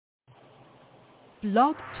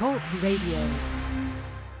Blog Talk Radio.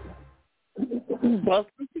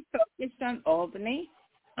 Welcome to Focus on Albany.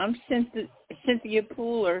 I'm Cynthia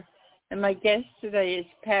Pooler, and my guest today is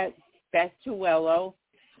Pat Battuello.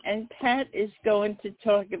 And Pat is going to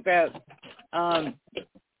talk about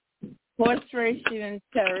horse racing in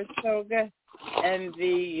Saratoga and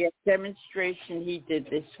the demonstration he did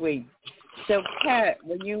this week. So, Pat,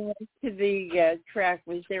 when you went to the track,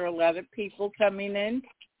 was there a lot of people coming in?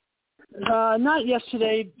 Not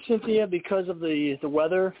yesterday, Cynthia, because of the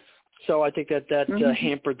weather. So I think that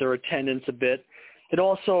hampered their attendance a bit. It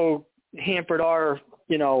also hampered our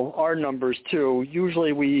numbers too.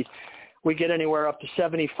 Usually we get anywhere up to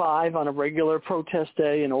 75 on a regular protest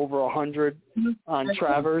day and over 100 on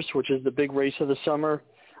Travers, which is the big race of the summer.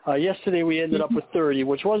 Yesterday we ended up with 30,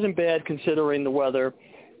 which wasn't bad considering the weather.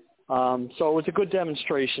 So it was a good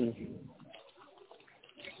demonstration.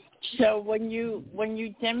 So when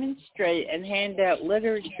you demonstrate and hand out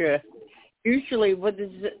literature, usually what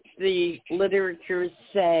does the literature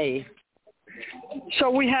say?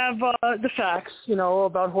 So we have the facts,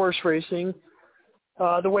 about horse racing,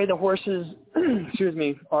 the way the horses,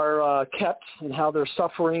 are kept and how they're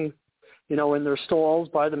suffering, in their stalls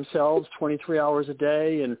by themselves 23 hours a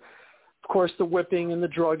day. And, of course, the whipping and the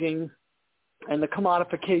drugging and the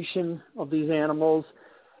commodification of these animals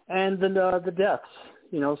and the deaths.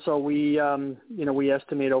 So we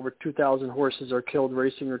estimate over 2,000 horses are killed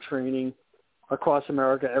racing or training across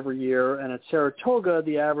America every year. And at Saratoga,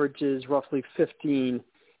 the average is roughly 15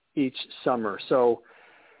 each summer. So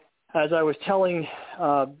as I was telling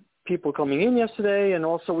people coming in yesterday, and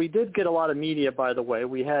also we did get a lot of media, by the way.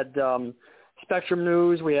 We had Spectrum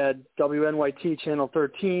News, we had WNYT Channel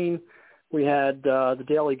 13, we had the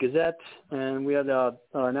Daily Gazette, and we had now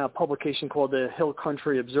a publication called the Hill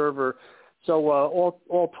Country Observer. So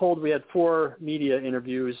all told, we had 4 media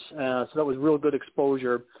interviews, so that was real good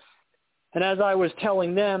exposure. And as I was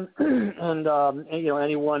telling them, and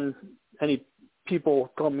any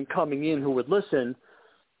people coming in who would listen,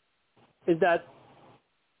 is that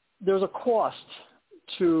there's a cost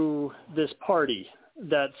to this party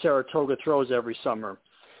that Saratoga throws every summer.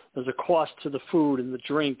 There's a cost to the food and the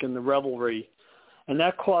drink and the revelry, and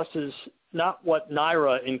that cost is not what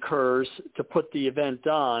NYRA incurs to put the event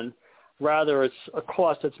on. Rather, it's a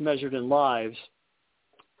cost that's measured in lives.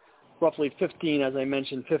 Roughly 15, as I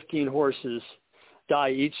mentioned, 15 horses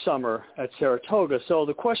die each summer at Saratoga. So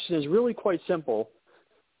the question is really quite simple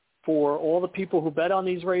for all the people who bet on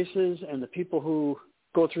these races and the people who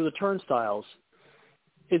go through the turnstiles.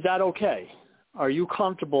 Is that okay? Are you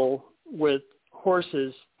comfortable with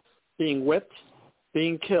horses being whipped,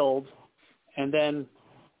 being killed, and then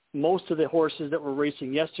most of the horses that were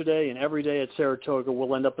racing yesterday and every day at Saratoga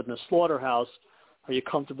will end up in the slaughterhouse? Are you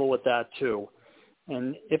comfortable with that too?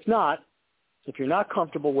 And if you're not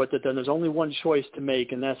comfortable with it, then there's only one choice to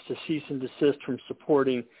make, and that's to cease and desist from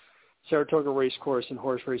supporting Saratoga Racecourse and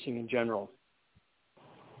horse racing in general.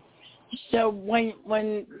 So when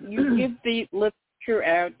you give the literature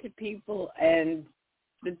out to people and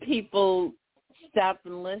the people stop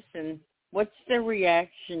and listen, what's their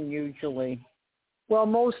reaction usually? Well,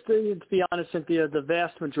 to be honest, Cynthia, the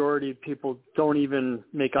vast majority of people don't even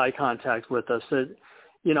make eye contact with us.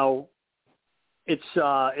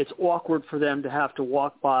 It's awkward for them to have to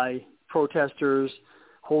walk by protesters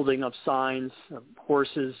holding up signs of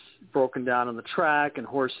horses broken down on the track and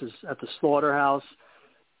horses at the slaughterhouse.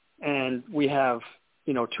 And we have,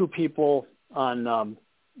 2 people on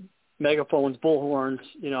megaphones, bullhorns,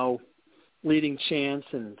 leading chants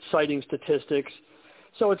and citing statistics.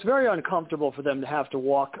 So it's very uncomfortable for them to have to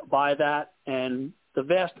walk by that, and the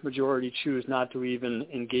vast majority choose not to even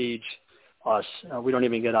engage us. We don't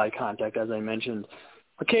even get eye contact, as I mentioned.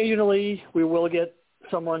 Occasionally, we will get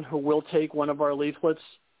someone who will take one of our leaflets,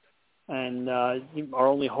 and our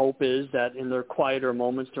only hope is that in their quieter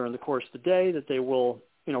moments during the course of the day that they will,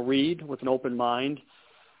 read with an open mind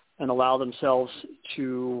and allow themselves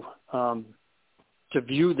to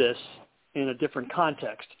view this in a different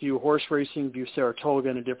context, view horse racing, view Saratoga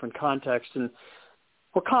in a different context. And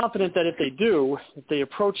we're confident that if they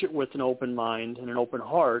approach it with an open mind and an open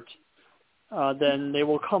heart, then they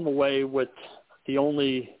will come away with the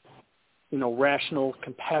only, rational,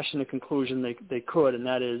 compassionate conclusion they could, and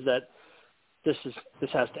that is that this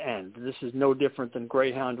has to end. This is no different than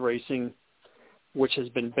greyhound racing, which has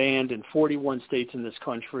been banned in 41 states in this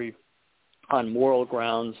country on moral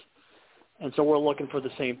grounds. And so we're looking for the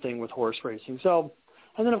same thing with horse racing. So,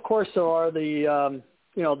 and then of course there are the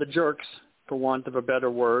jerks, for want of a better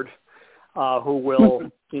word, who will,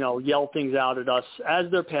 yell things out at us as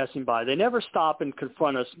they're passing by. They never stop and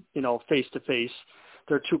confront us, face to face.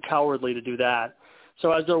 They're too cowardly to do that.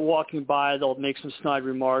 So as they're walking by, they'll make some snide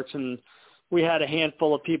remarks, and we had a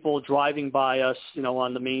handful of people driving by us,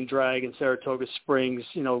 on the main drag in Saratoga Springs,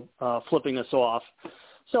 flipping us off.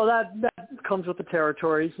 So that comes with the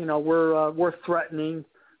territory. We're threatening,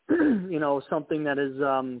 something that has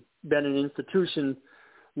been an institution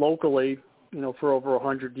locally, for over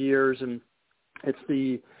 100 years, and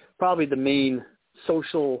it's probably the main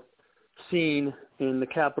social scene in the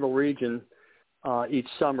capital region each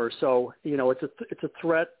summer. So it's a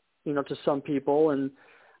threat, to some people, and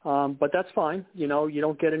but that's fine. You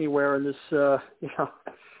don't get anywhere in this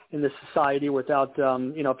in this society without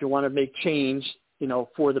if you want to make change,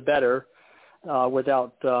 for the better,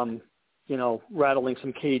 without rattling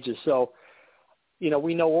some cages. So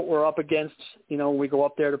we know what we're up against. We go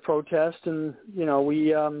up there to protest, and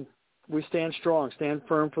we stand strong, stand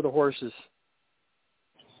firm for the horses.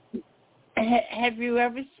 Have you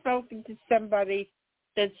ever spoken to somebody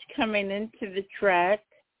that's coming into the track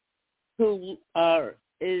who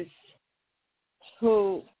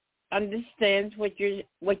understands what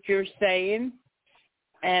you're saying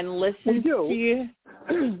and listens to you?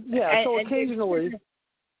 Yeah, so occasionally.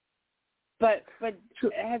 But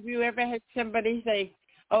have you ever had somebody say,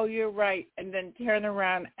 "Oh, you're right," and then turn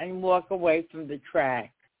around and walk away from the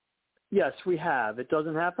track? Yes, we have. It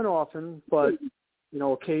doesn't happen often, but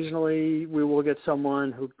occasionally we will get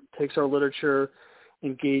someone who takes our literature,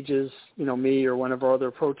 engages, me or one of our other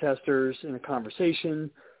protesters in a conversation,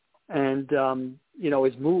 and,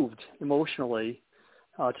 is moved emotionally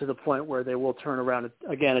to the point where they will turn around.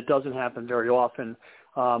 Again, it doesn't happen very often.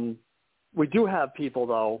 We do have people,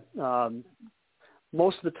 though.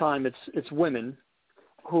 Most of the time it's women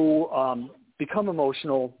who become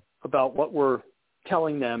emotional about what we're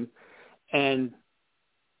telling them and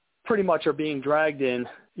pretty much are being dragged in,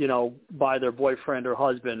 by their boyfriend or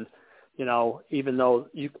husband, even though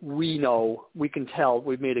we can tell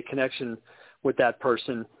we've made a connection with that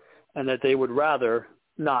person and that they would rather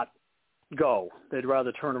not go. They'd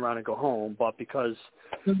rather turn around and go home, but because,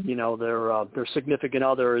 their significant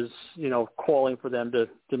other is, calling for them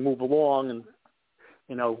to move along and,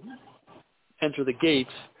 enter the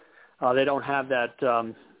gates, they don't have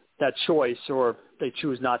that choice, or they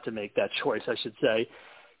choose not to make that choice, I should say.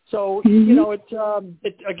 So,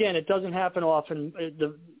 it doesn't happen often.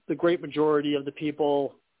 The great majority of the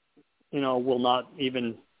people, will not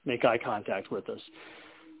even make eye contact with us.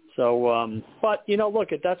 So, but,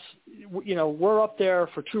 look, we're up there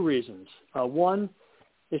for two reasons. One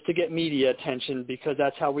is to get media attention, because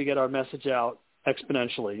that's how we get our message out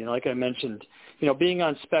exponentially. Like I mentioned, being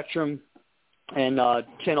on Spectrum and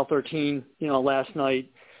Channel 13, last night,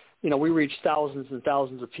 we reached thousands and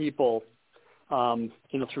thousands of people,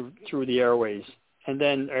 through the airwaves, and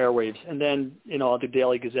then the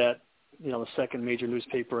Daily Gazette, the second major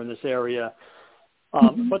newspaper in this area.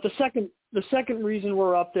 But the second reason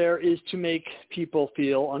we're up there is to make people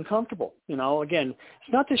feel uncomfortable. Again,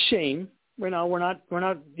 it's not to shame. We're not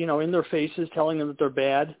in their faces telling them that they're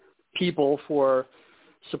bad people for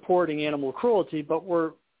supporting animal cruelty, but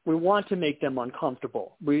we want to make them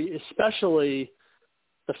uncomfortable. Especially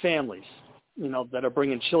the families, that are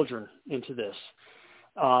bringing children into this.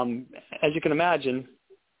 As you can imagine,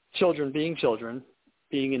 children,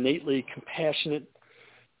 being innately compassionate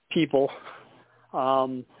people,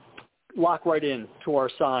 lock right in to our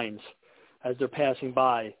signs as they're passing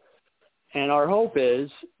by. And our hope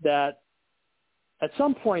is that at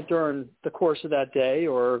some point during the course of that day,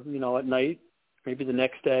 or, at night, maybe the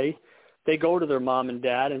next day, they go to their mom and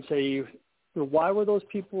dad and say, why were those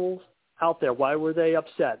people out there? Why were they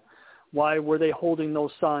upset? Why were they holding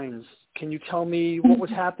those signs? Can you tell me what was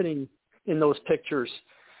happening in those pictures?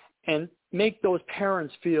 And make those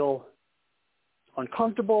parents feel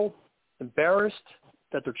uncomfortable, embarrassed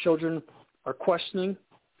that their children are questioning,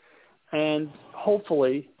 and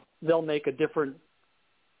hopefully they'll make a different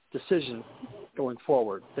decision going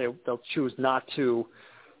forward. They'll choose not to,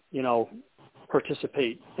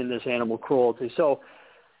 participate in this animal cruelty. So,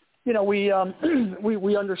 we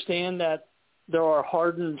understand that there are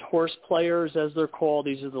hardened horse players, as they're called.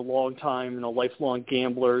 These are the long-time, lifelong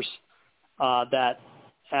gamblers that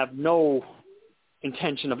have no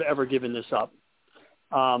intention of ever giving this up.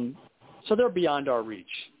 So they're beyond our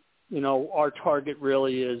reach. Our target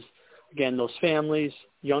really is, again, those families,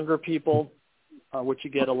 younger people, which you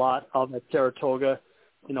get a lot of at Saratoga,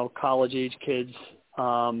 college-age kids,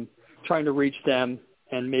 trying to reach them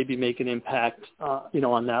and maybe make an impact,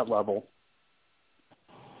 on that level.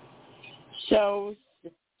 So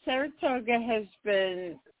Saratoga has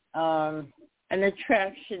been an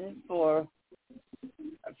attraction for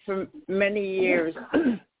many years.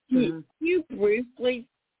 Can you briefly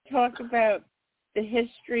talk about the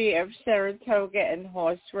history of Saratoga and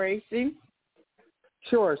horse racing?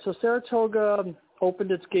 Sure. So Saratoga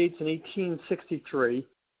opened its gates in 1863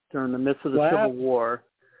 during the midst of the Civil War,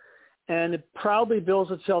 and it proudly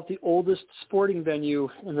bills itself the oldest sporting venue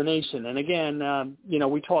in the nation. And again,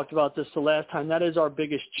 we talked about this the last time. That is our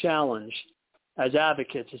biggest challenge as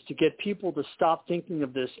advocates, is to get people to stop thinking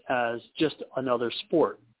of this as just another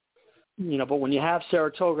sport. But when you have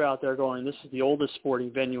Saratoga out there going, this is the oldest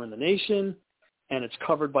sporting venue in the nation, and it's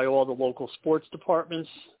covered by all the local sports departments,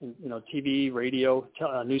 TV, radio,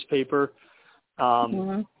 newspaper.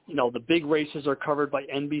 The big races are covered by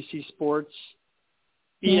NBC Sports.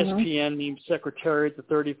 ESPN named Secretariat the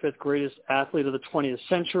 35th greatest athlete of the 20th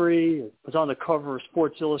century. It was on the cover of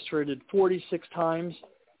Sports Illustrated 46 times.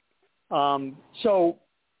 So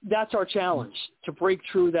that's our challenge, to break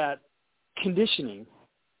through that conditioning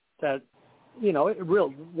that,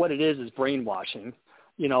 what it is brainwashing.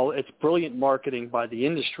 It's brilliant marketing by the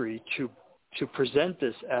industry to present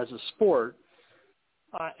this as a sport.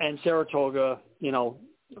 And Saratoga,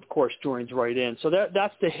 of course, joins right in. So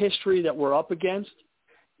that's the history that we're up against.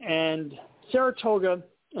 And Saratoga,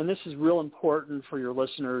 and this is real important for your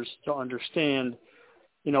listeners to understand,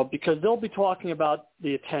 because they'll be talking about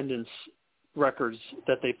the attendance records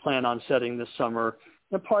that they plan on setting this summer.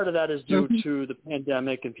 And part of that is due to the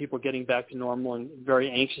pandemic and people getting back to normal and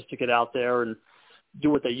very anxious to get out there and do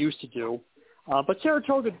what they used to do. But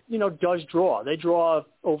Saratoga, does draw. They draw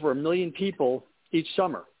over 1 million people each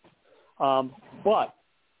summer. But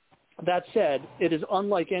that said, it is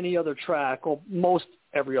unlike any other track, or most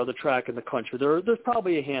every other track in the country. There's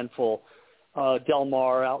probably a handful, Del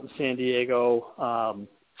Mar out in San Diego,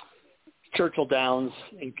 Churchill Downs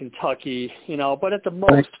in Kentucky, but at the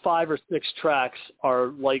most 5 or 6 tracks are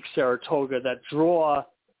like Saratoga that draw,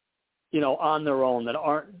 on their own, that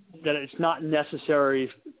it's not necessary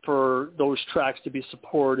for those tracks to be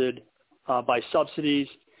supported by subsidies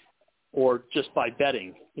or just by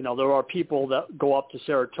betting. There are people that go up to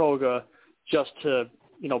Saratoga just to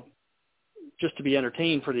be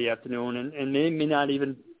entertained for the afternoon, and they may not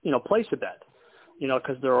even, place a bet,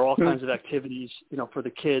 because there are all kinds of activities, for the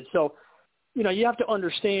kids. So, you have to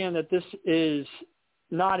understand that this is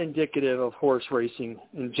not indicative of horse racing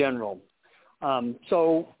in general.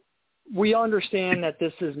 So we understand that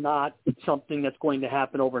this is not something that's going to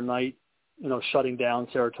happen overnight, shutting down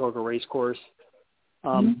Saratoga Racecourse.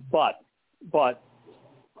 But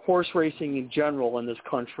horse racing in general in this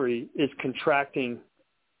country is contracting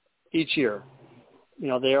each year.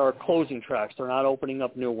 They are closing tracks. They're not opening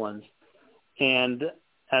up new ones. And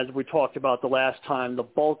as we talked about the last time, the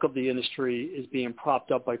bulk of the industry is being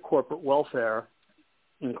propped up by corporate welfare,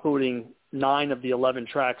 including 9 of the 11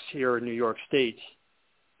 tracks here in New York State.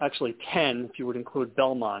 Actually 10, if you would include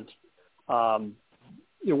Belmont.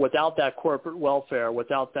 Without that corporate welfare,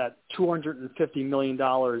 without that $250 million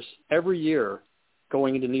every year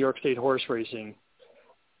going into New York State horse racing,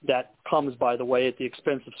 that comes, by the way, at the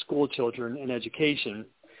expense of school children and education.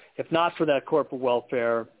 If not for that corporate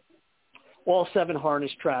welfare, all 7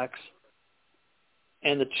 harness tracks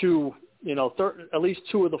and the 2, at least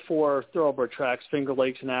 2 of the 4 thoroughbred tracks, Finger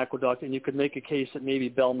Lakes and Aqueduct, and you could make a case that maybe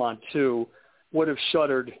Belmont too, would have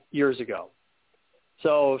shuttered years ago.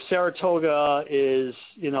 So Saratoga is,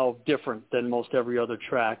 different than most every other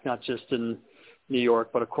track, not just in New York,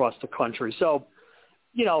 but across the country. So,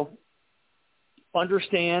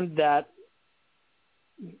 understand that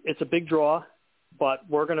it's a big draw, but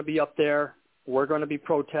we're going to be up there. We're going to be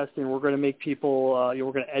protesting. We're going to make people,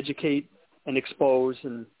 we're going to educate and expose,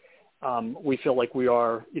 and we feel like we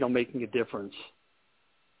are, making a difference.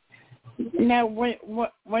 Now,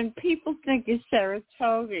 when people think of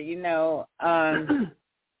Saratoga,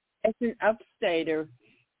 as an upstater,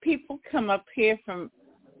 people come up here from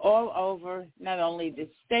all over, not only the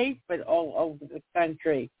state, but all over the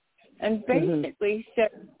country. And basically,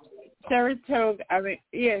 Saratoga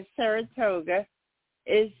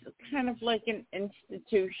is kind of like an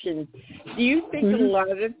institution. Do you think a lot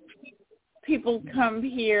of people come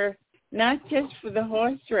here not just for the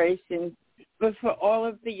horse racing, but for all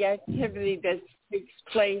of the activity that takes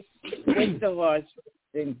place with the horse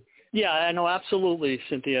racing? Yeah, I know, absolutely,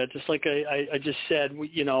 Cynthia. Just like I just said,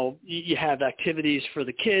 you have activities for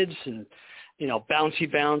the kids and,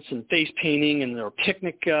 bouncy bounce and face painting, and there are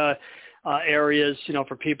picnic areas,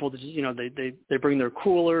 for people to, they bring their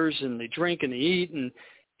coolers and they drink and they eat, and,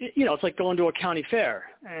 it's like going to a county fair.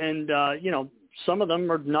 And, some of them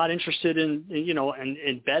are not interested in,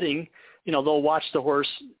 in betting. They'll watch the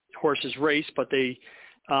horses race, but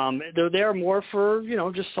they're there more for,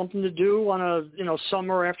 just something to do on a,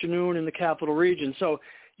 summer afternoon in the capital region. So,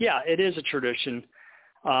 yeah, it is a tradition.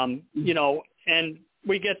 And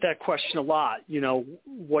we get that question a lot.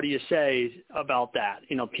 What do you say about that?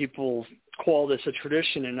 People call this a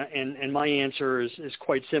tradition, and my answer is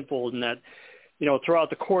quite simple in that, throughout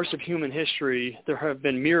the course of human history, there have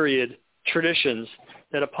been myriad traditions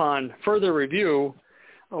that upon further review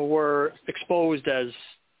were exposed as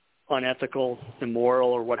unethical, immoral,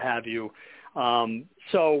 or what have you.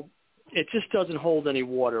 So it just doesn't hold any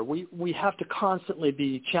water. We have to constantly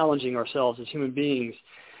be challenging ourselves as human beings,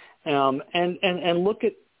 and look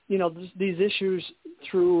at these issues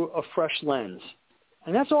through a fresh lens.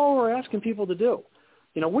 And that's all we're asking people to do.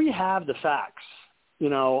 We have the facts,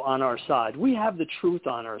 on our side. We have the truth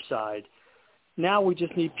on our side. Now we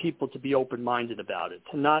just need people to be open-minded about it,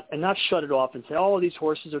 and not shut it off and say, oh, these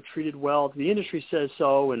horses are treated well. The industry says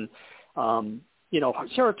so, and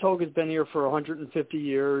Saratoga's been here for 150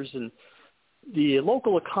 years, and the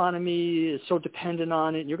local economy is so dependent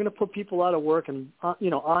on it. And you're going to put people out of work, and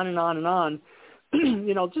on and on and on.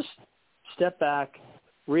 Just step back,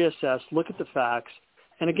 reassess, look at the facts,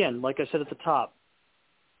 and again, like I said at the top,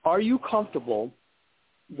 are you comfortable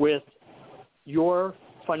with your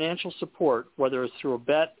financial support, whether it's through a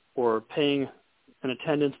bet or paying an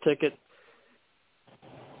attendance ticket?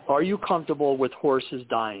 Are you comfortable with horses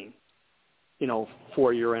dying,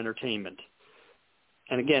 for your entertainment?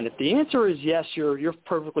 And again, if the answer is yes, you're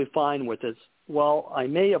perfectly fine with it. Well, I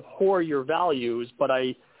may abhor your values, but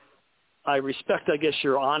I respect, I guess,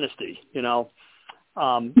 your honesty,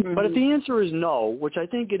 But if the answer is no, which I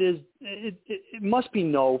think it is, it must be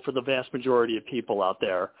no for the vast majority of people out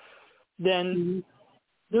there, then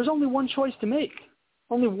there's only one choice to make,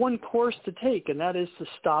 only one course to take, and that is to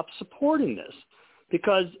stop supporting this,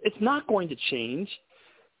 because it's not going to change.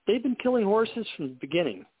 They've been killing horses from the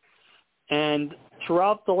beginning. And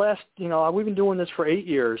throughout the last, we've been doing this for 8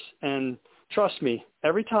 years, and trust me,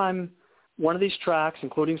 every time one of these tracks,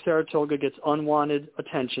 including Saratoga, gets unwanted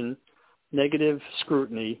attention, negative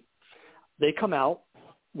scrutiny, they come out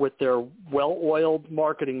with their well-oiled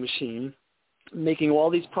marketing machine, making all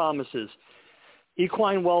these promises.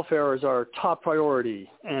 Equine welfare is our top priority,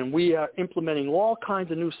 and we are implementing all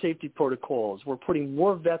kinds of new safety protocols. We're putting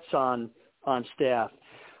more vets on staff.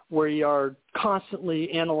 We are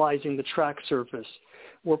constantly analyzing the track surface.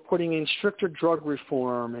 We're putting in stricter drug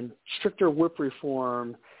reform and stricter whip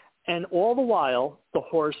reform, and all the while, the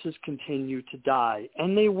horses continue to die,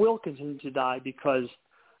 and they will continue to die because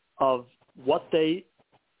of what they,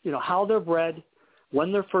 how they're bred,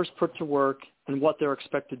 when they're first put to work, and what they're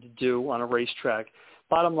expected to do on a racetrack.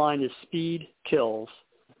 Bottom line is speed kills,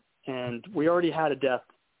 and we already had a death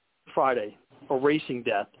Friday, a racing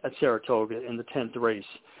death at Saratoga in the 10th race.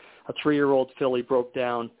 A 3-year-old filly broke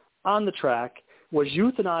down on the track, was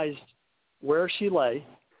euthanized where she lay.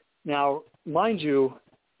 Now, mind you,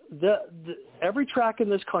 every track in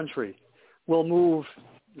this country will move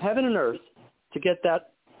heaven and earth to get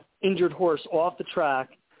that injured horse off the track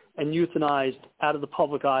and euthanized out of the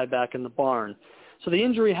public eye back in the barn. So the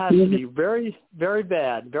injury has to be very, very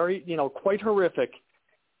bad, very, quite horrific,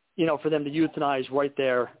 for them to euthanize right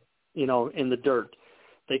there, in the dirt.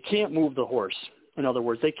 They can't move the horse. In other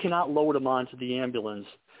words, they cannot load him onto the ambulance.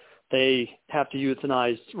 They have to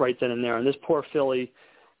euthanize right then and there. And this poor filly,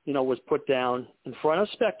 was put down in front of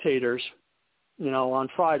spectators, on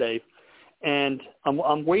Friday. And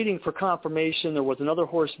I'm waiting for confirmation. There was another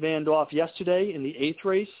horse vanned off yesterday in the 8th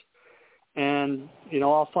race. And,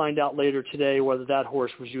 I'll find out later today whether that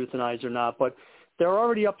horse was euthanized or not. But they're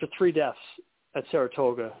already up to 3 deaths at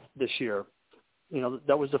Saratoga this year.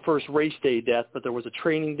 That was the first race day death, but there was a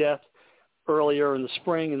training death earlier in the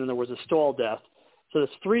spring, and then there was a stall death. So there's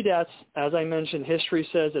 3 deaths. As I mentioned, history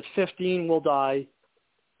says that 15 will die.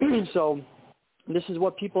 So this is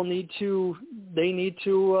what people need to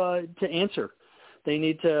answer. They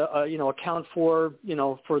need to, account for,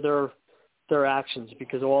 for their actions,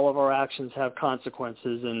 because all of our actions have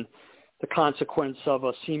consequences, and the consequence of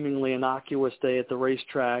a seemingly innocuous day at the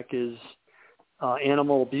racetrack is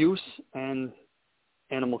animal abuse and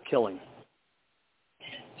animal killing.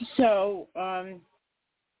 So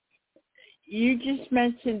you just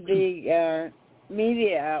mentioned the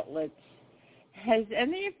media outlets. Has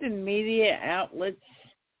any of the media outlets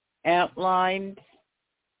outlined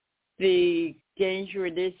the danger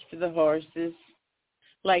it is for the horses?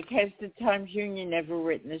 Like, has the Times Union ever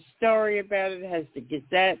written a story about it? Has the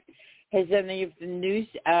Gazette? Has any of the news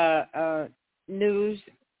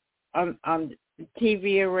on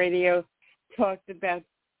TV or radio talked about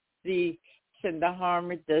the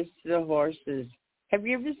harm it does to the horses? Have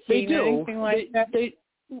you ever seen anything like that?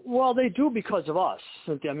 They do because of us,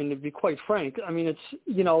 Cynthia. I mean, to be quite frank,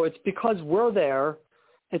 it's because we're there.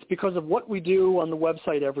 It's because of what we do on the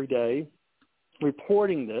website every day.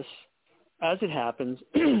 reporting this as it happens.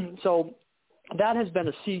 So that has been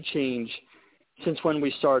a sea change since when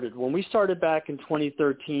we started. When we started back in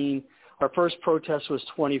 2013, our first protest was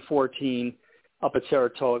 2014 up at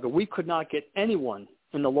Saratoga. We could not get anyone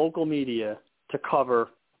in the local media to cover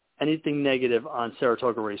anything negative on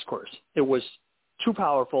Saratoga Racecourse. It was too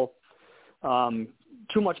powerful,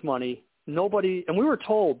 too much money. Nobody, and we were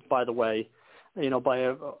told, by the way, by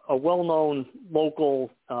a well-known local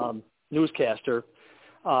newscaster,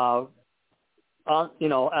 as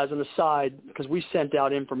an aside, because we sent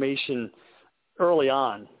out information early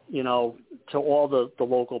on, to all the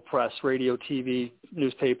local press, radio, TV,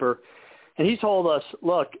 newspaper. And he told us,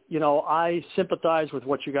 look, I sympathize with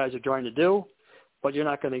what you guys are trying to do, but you're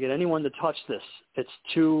not going to get anyone to touch this. It's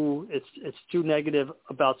too negative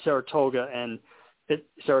about Saratoga, and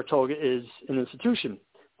Saratoga is an institution.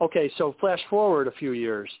 Okay, so flash forward a few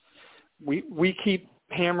years. We keep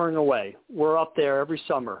hammering away. We're up there every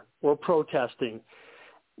summer. We're protesting.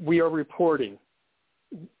 We are reporting.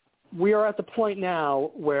 We are at the point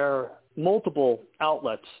now where multiple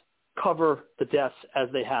outlets cover the deaths as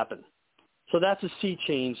they happen. So that's a sea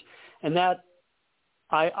change, and that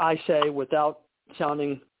I say, without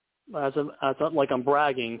sounding like I'm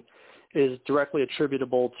bragging, is directly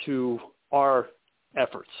attributable to our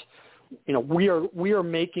efforts. We are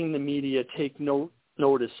making the media take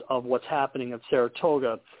notice of what's happening at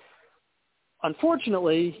Saratoga.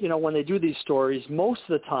 Unfortunately, when they do these stories, most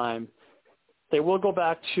of the time they will go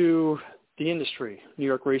back to the industry, New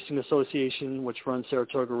York Racing Association, which runs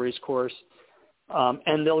Saratoga Racecourse,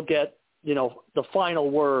 and they'll get the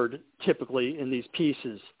final word typically in these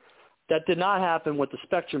pieces. That did not happen with the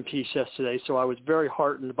Spectrum piece yesterday, so I was very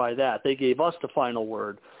heartened by that. They gave us the final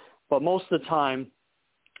word. But most of the time,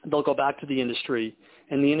 they'll go back to the industry,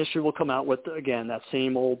 and the industry will come out with, again, that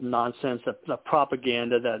same old nonsense, that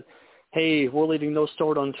propaganda that, hey, we're leaving no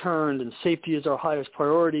stone unturned, and safety is our highest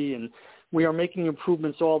priority, and we are making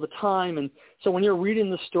improvements all the time. And so when you're reading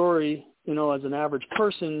the story, as an average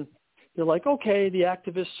person, you're like, okay, the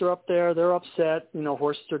activists are up there, they're upset,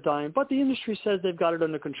 horses are dying, but the industry says they've got it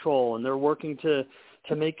under control, and they're working to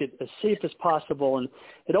make it as safe as possible. And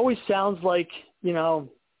it always sounds like,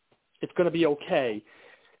 it's going to be okay.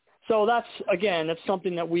 So that's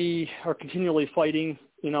something that we are continually fighting,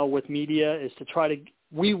 with media, is to try to,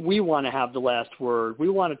 we want to have the last word. We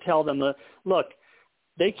want to tell them that, look,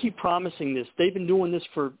 they keep promising this. They've been doing this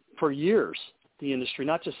for years, the industry,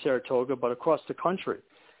 not just Saratoga, but across the country,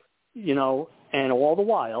 and all the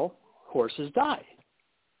while, horses die.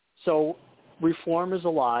 So reform is a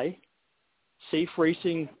lie. Safe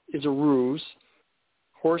racing is a ruse.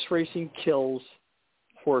 Horse racing kills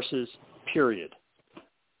horses, period.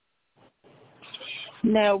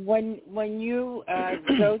 Now, when you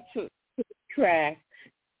go to the track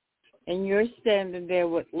and you're standing there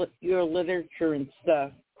with your literature and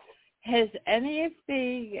stuff, has any of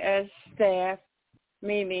the staff,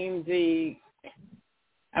 meaning the,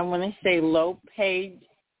 I want to say low-paid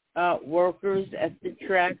workers at the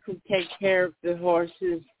track who take care of the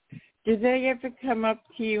horses, do they ever come up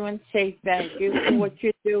to you and say thank you for what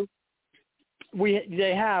you do?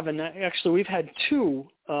 They have, and actually we've had two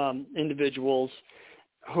individuals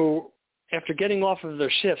who, after getting off of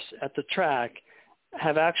their shifts at the track,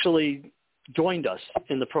 have actually joined us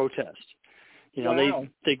in the protest. Wow.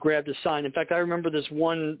 They grabbed a sign. In fact, I remember this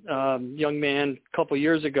one young man a couple of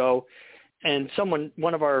years ago, and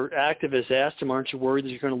one of our activists asked him, "Aren't you worried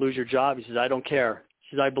that you're going to lose your job?" He says, "I don't care."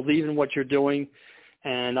 He says, "I believe in what you're doing,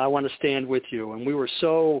 and I want to stand with you." And we were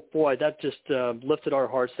that just lifted our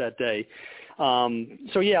hearts that day.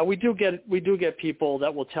 So yeah, we do get people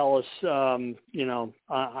that will tell us,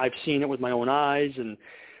 I've seen it with my own eyes, and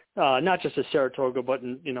not just at Saratoga, but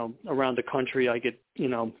around the country. I get,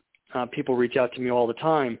 people reach out to me all the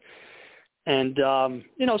time, and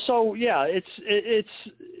so yeah,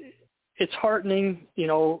 it's heartening,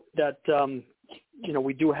 that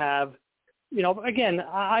we do have, again,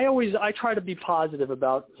 I try to be positive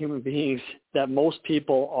about human beings, that most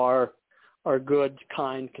people are good,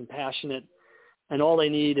 kind, compassionate. And all they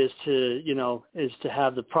need is to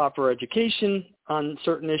have the proper education on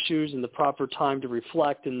certain issues and the proper time to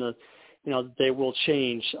reflect, and they will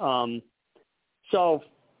change. So,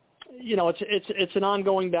 it's an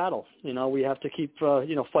ongoing battle. We have to keep,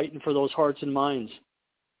 fighting for those hearts and minds.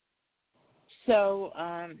 So,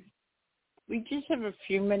 we just have a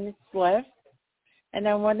few minutes left, and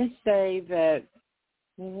I want to say that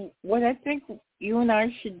what I think you and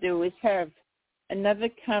I should do is have another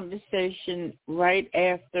conversation right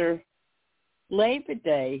after Labor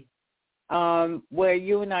Day, where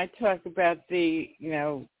you and I talk about the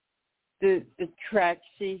track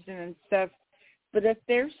season and stuff, But if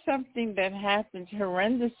there's something that happens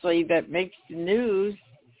horrendously that makes the news,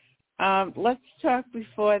 let's talk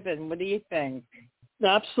before then. What do you think?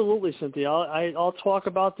 Absolutely, Cynthia. I'll talk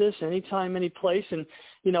about this anytime, any place. And,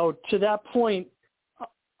 to that point,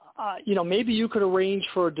 maybe you could arrange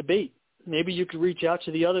for a debate. Maybe you could reach out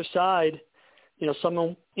to the other side,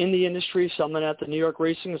 someone in the industry, someone at the New York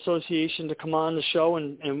Racing Association to come on the show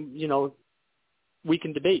and we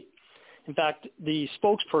can debate. In fact, the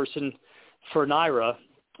spokesperson for NYRA,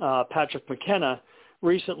 Patrick McKenna,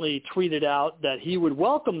 recently tweeted out that he would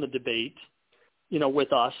welcome the debate,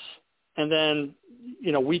 with us. And then,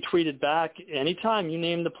 we tweeted back, anytime you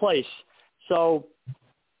name the place. So,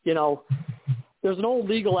 there's an old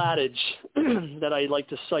legal adage that I like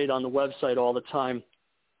to cite on the website all the time,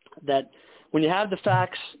 that when you have the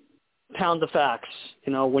facts, pound the facts.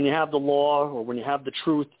 When you have the law or when you have the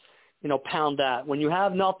truth, pound that. When you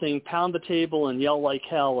have nothing, pound the table and yell like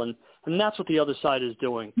hell. And that's what the other side is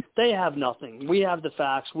doing. They have nothing. We have the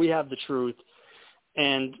facts. We have the truth.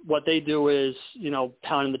 And what they do is,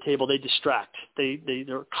 pounding the table, they distract.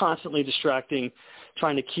 They're constantly distracting,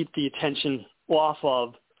 trying to keep the attention off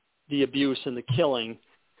of the abuse and the killing.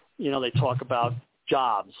 They talk about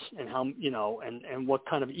jobs and how, and what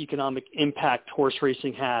kind of economic impact horse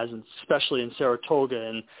racing has, and especially in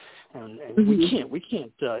Saratoga. And we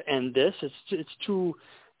can't end this. It's too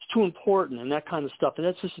important and that kind of stuff. And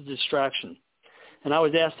that's just a distraction. And I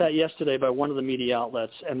was asked that yesterday by one of the media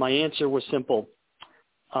outlets, and my answer was simple.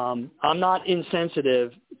 I'm not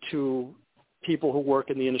insensitive to people who work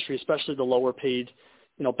in the industry, especially the lower paid,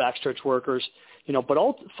 backstretch workers, but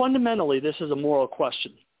fundamentally this is a moral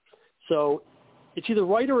question. So it's either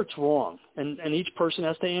right or it's wrong, and each person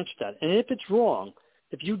has to answer that. And if it's wrong,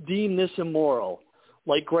 if you deem this immoral,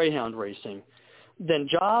 like greyhound racing, then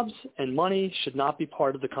jobs and money should not be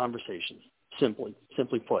part of the conversation, simply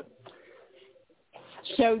put.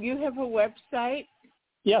 So you have a website?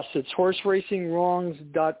 Yes, it's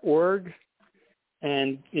horseracingwrongs.org,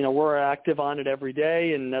 and we're active on it every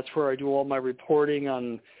day, and that's where I do all my reporting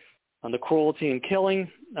on the cruelty and killing.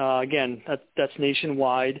 Again, that's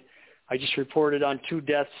nationwide. I just reported on 2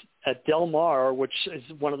 deaths at Del Mar, which is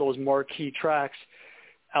one of those marquee tracks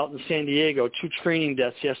out in San Diego, 2 training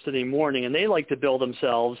deaths yesterday morning, and they like to bill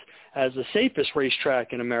themselves as the safest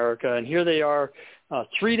racetrack in America. And here they are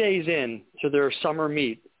 3 days in to their summer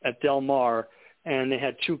meet at Del Mar, and they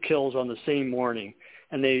had 2 kills on the same morning.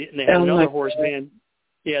 And they had another horse van.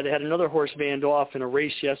 Yeah, they had another horse vanned off in a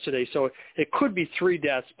race yesterday. So it could be 3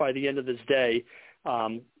 deaths by the end of this day,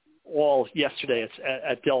 all yesterday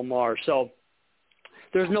at Del Mar. So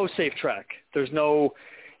there's no safe track. There's no,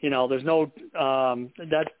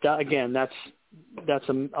 again, that's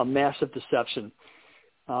a massive deception.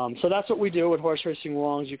 So that's what we do at Horse Racing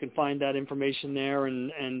Wrongs. You can find that information there.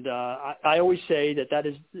 And I always say that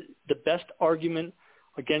is the best argument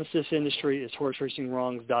against this industry is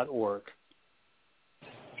horseracingwrongs.org.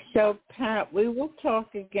 So, Pat, we will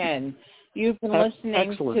talk again. You've been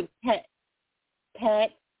listening to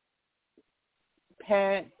Pat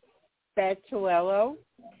Battuello,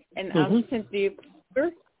 and I'm Cynthia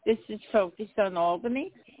Cooper. This is Focused on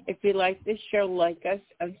Albany. If you like this show, like us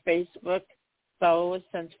on Facebook, follow us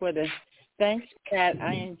on Twitter. Thanks, Pat.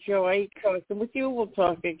 I enjoy talking with you. We'll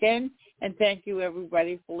talk again. And thank you,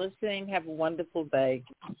 everybody, for listening. Have a wonderful day.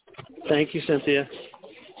 Thank you, Cynthia.